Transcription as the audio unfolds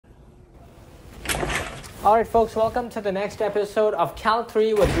Alright folks, welcome to the next episode of Cal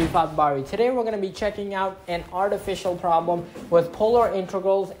 3 with Bari. Today we're going to be checking out an artificial problem with polar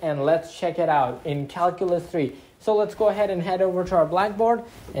integrals, and let's check it out in Calculus 3. So let's go ahead and head over to our blackboard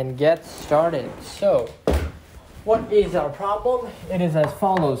and get started. So, what is our problem? It is as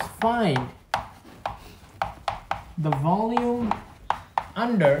follows. Find the volume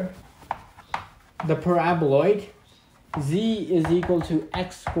under the paraboloid z is equal to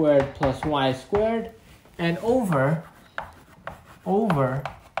x squared plus y squared and over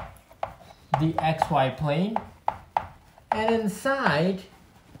the xy plane, and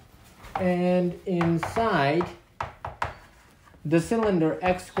inside the cylinder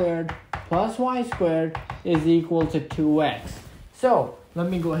x squared plus y squared is equal to 2x. So let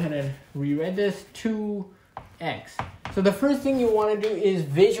me go ahead and rewrite this. 2x. So the first thing you want to do is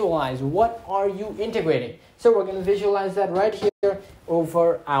visualize what are you integrating. So we're going to visualize that right here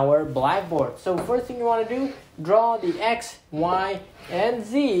over our blackboard. So first thing you want to do, draw the x, y, and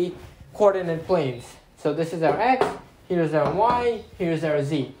z coordinate planes. So this is our x, here's our y, here's our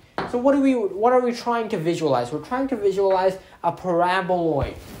z. So what are we trying to visualize? We're trying to visualize a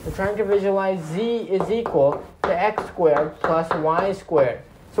paraboloid. We're trying to visualize z is equal to x squared plus y squared.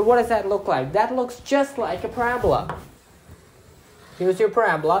 So what does that look like? That looks just like a parabola. Here's your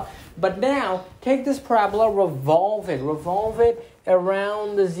parabola. But now, take this parabola, revolve it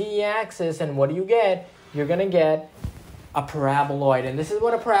around the z-axis, and what do you get? You're going to get a paraboloid, and this is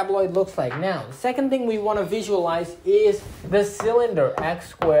what a paraboloid looks like. Now, the second thing we want to visualize is the cylinder. X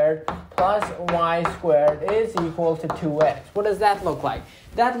squared plus y squared is equal to 2x. What does that look like?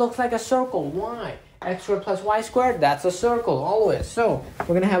 That looks like a circle. Why? X squared plus y squared, that's a circle always. So, we're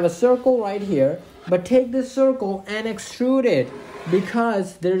going to have a circle right here, but take this circle and extrude it,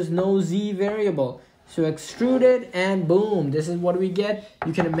 because there's no z variable. So extrude it and boom, this is what we get.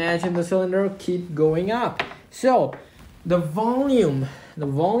 You can imagine the cylinder keep going up. So the volume that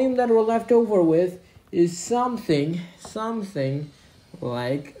we're left over with is something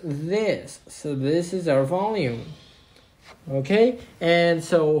like this. So this is our volume. Okay? And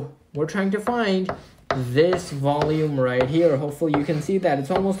so we're trying to find this volume right here. Hopefully you can see that. It's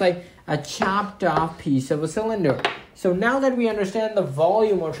almost like a chopped off piece of a cylinder. So now that we understand the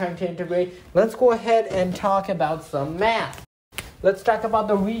volume we're trying to integrate, let's go ahead and talk about some math. Let's talk about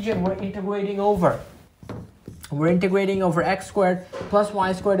the region we're integrating over. We're integrating over x squared plus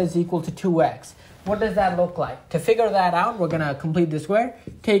y squared is equal to 2x. What does that look like? To figure that out, we're going to complete the square.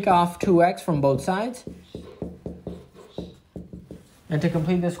 Take off 2x from both sides. And to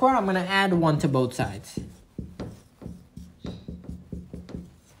complete the square, I'm going to add 1 to both sides.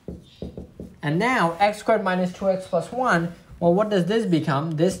 And now, x squared minus 2x plus 1, well, what does this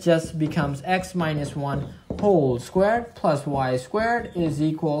become? This just becomes x minus 1 whole squared plus y squared is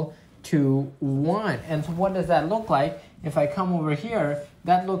equal to 1. And so what does that look like? If I come over here,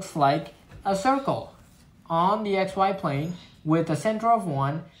 that looks like a circle on the xy plane with a center of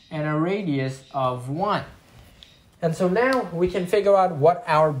 1 and a radius of 1. And so now we can figure out what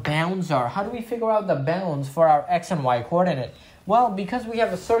our bounds are. How do we figure out the bounds for our x and y coordinate? Well, because we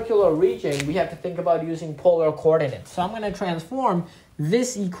have a circular region, we have to think about using polar coordinates. So I'm going to transform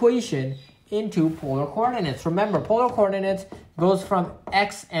this equation into polar coordinates. Remember, polar coordinates goes from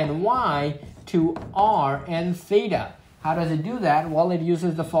x and y to r and theta. How does it do that? Well, it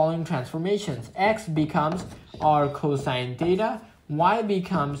uses the following transformations. X becomes r cosine theta, y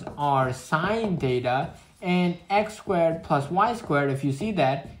becomes r sine theta, and x squared plus y squared, if you see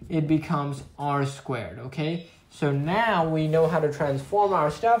that, it becomes r squared, okay? So now we know how to transform our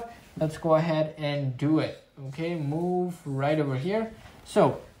stuff. Let's go ahead and do it. Okay, move right over here.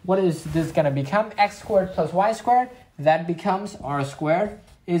 So what is this going to become? X squared plus y squared, that becomes r squared,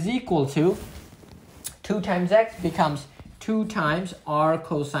 is equal to 2 times x becomes 2 times r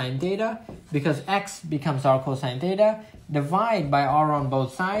cosine theta, because x becomes r cosine theta, divide by r on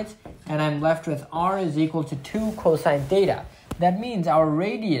both sides, and I'm left with r is equal to 2 cosine theta. That means our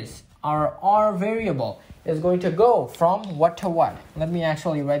radius, our r variable, is going to go from what to what? Let me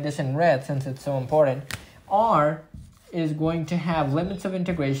actually write this in red since it's so important. R is going to have limits of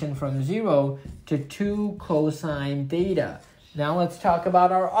integration from 0 to 2 cosine theta. Now let's talk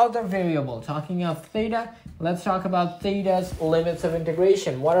about our other variable. Talking of theta, let's talk about theta's limits of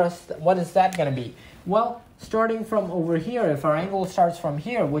integration. What is that going to be? Well, starting from over here, if our angle starts from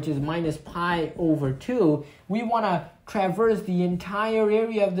here, which is minus pi over 2, we want to traverse the entire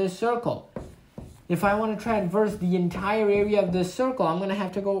area of this circle. If I want to traverse the entire area of this circle, I'm going to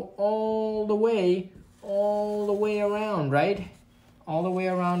have to go all the way around, right? All the way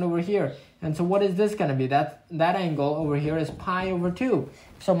around over here. And so what is this going to be? That angle over here is pi over 2.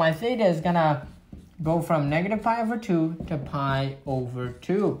 So my theta is going to go from negative pi over 2 to pi over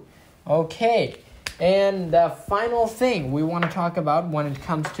 2. Okay, and the final thing we want to talk about when it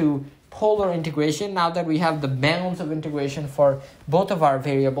comes to polar integration, now that we have the bounds of integration for both of our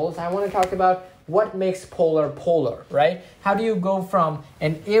variables, I want to talk about what makes polar, right? How do you go from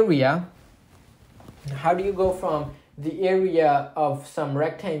an area, the area of some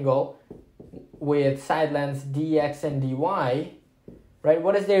rectangle with side lengths dx and dy, right?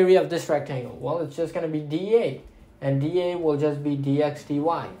 What is the area of this rectangle? Well, it's just going to be dA, and dA will just be dx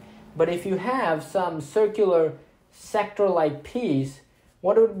dy. But if you have some circular sector-like piece,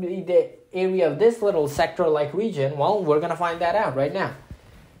 what would be the area of this little sector-like region? Well, we're going to find that out right now.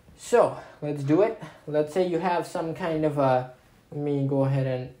 So, let's do it. Let's say you have some kind of a, let me go ahead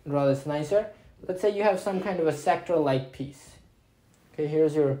and draw this nicer. Let's say you have some kind of a sector-like piece. Okay,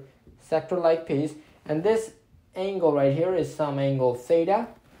 here's your sector-like piece. And this angle right here is some angle theta.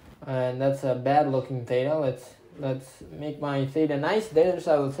 And that's a bad-looking theta. Let's make my theta nice. There's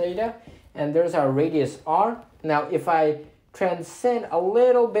our theta. And there's our radius r. Now, if I transcend a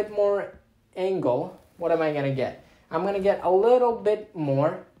little bit more angle, what am I going to get? I'm going to get a little bit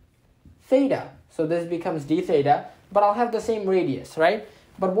more theta. So this becomes d theta, but I'll have the same radius, right?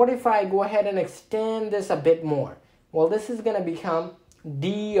 But what if I go ahead and extend this a bit more? Well, this is going to become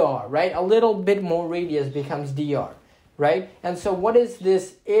dr, right? A little bit more radius becomes dr, right? And so what is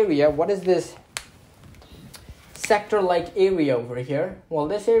this area? What is this sector-like area over here? Well,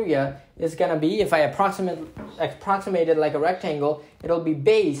 this area is going to be, if I approximate it like a rectangle, it'll be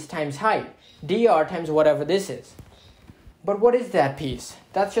base times height, dr times whatever this is. But what is that piece?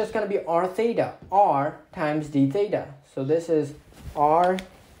 That's just going to be r theta, r times d theta. So this is r,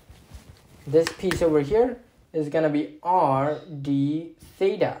 this piece over here is going to be r d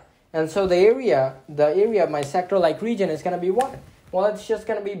theta. And so the area of my sector-like region is going to be what? Well, it's just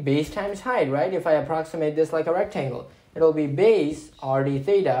going to be base times height, right? If I approximate this like a rectangle, it'll be base r d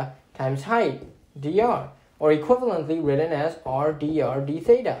theta times height, dr, or equivalently written as r dr d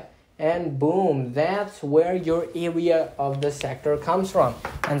theta. And boom, that's where your area of the sector comes from.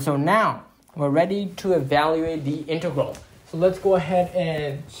 And so now we're ready to evaluate the integral. So let's go ahead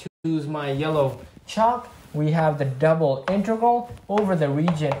and choose my yellow chalk. We have the double integral over the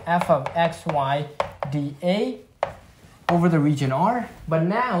region f of xy dA over the region r. But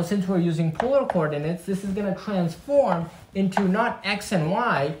now, since we're using polar coordinates, this is going to transform into not x and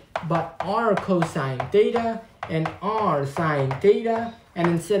y, but r cosine theta and r sine theta. And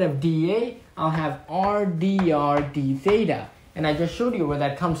instead of dA, I'll have r dr d theta. And I just showed you where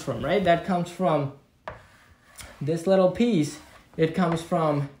that comes from, right? That comes from this little piece. It comes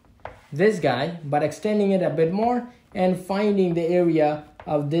from this guy, but extending it a bit more and finding the area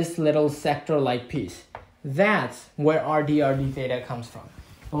of this little sector-like piece. That's where r dr d theta comes from.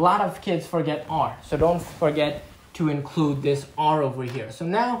 A lot of kids forget r, so don't forget to include this r over here. So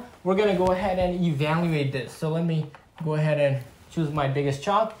now we're going to go ahead and evaluate this. So let me go ahead and choose my biggest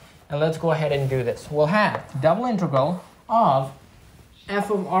chalk, and let's go ahead and do this. We'll have double integral of f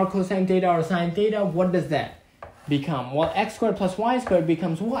of r cosine theta or sine theta. What does that become? Well, x squared plus y squared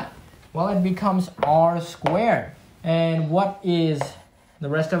becomes what? Well, it becomes r squared. And what is the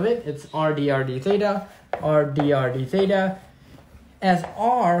rest of it? It's r dr d theta, r dr d theta. As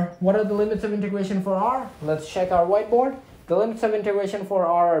r, what are the limits of integration for r? Let's check our whiteboard. The limits of integration for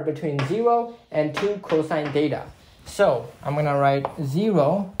r are between 0 and 2 cosine theta. So I'm going to write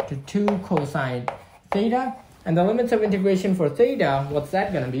 0 to 2 cosine theta. And the limits of integration for theta, what's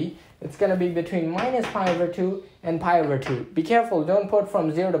that going to be? It's going to be between minus pi over 2 and pi over 2. Be careful, don't put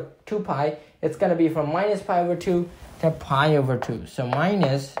from 0 to 2 pi. It's going to be from minus pi over 2 to pi over 2. So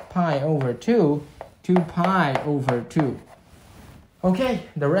minus pi over 2 to pi over 2. Okay,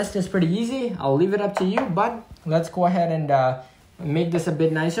 the rest is pretty easy. I'll leave it up to you, but let's go ahead and make this a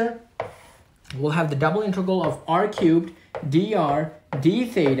bit nicer. We'll have the double integral of r cubed dr d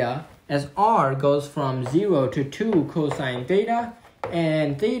theta, as r goes from 0 to 2 cosine theta,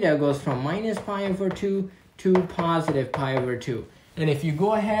 and theta goes from minus pi over 2 to positive pi over 2. And if you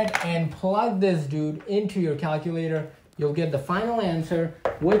go ahead and plug this dude into your calculator, you'll get the final answer,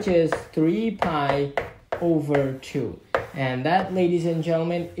 which is 3 pi over 2. And that, ladies and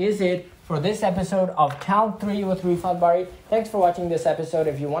gentlemen, is it for this episode of Calc 3 with Rifat Bari. Thanks for watching this episode.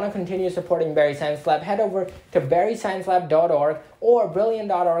 If you want to continue supporting Bari Science Lab, head over to barrysciencelab.org or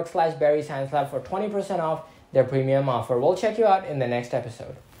brilliant.org/Bari Science Lab for 20% off their premium offer. We'll check you out in the next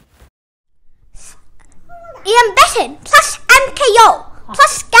episode. Embedded plus MKO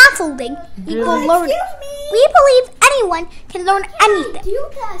plus scaffolding equal learning. We believe anyone can learn anything.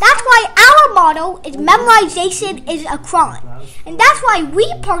 That's why our motto is memorization is a crime. And that's why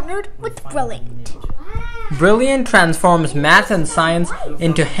we partnered with Brilliant. Brilliant transforms math and science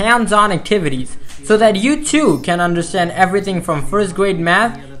into hands-on activities so that you too can understand everything from first grade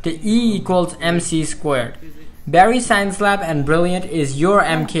math to E equals mc squared. Bari Science Lab and Brilliant is your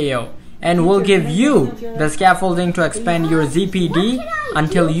MKO and will give you the scaffolding to expand your ZPD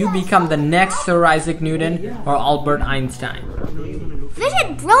until you become the next Sir Isaac Newton or Albert Einstein.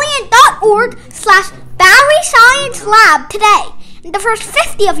 Visit brilliant.org/Bari Science Lab today. And the first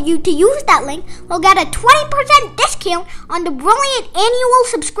 50 of you to use that link will get a 20% discount on the Brilliant annual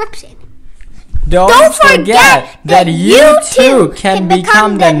subscription. Don't forget that you too can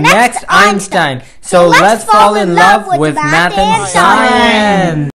become the next Einstein. So let's fall in love with math and science.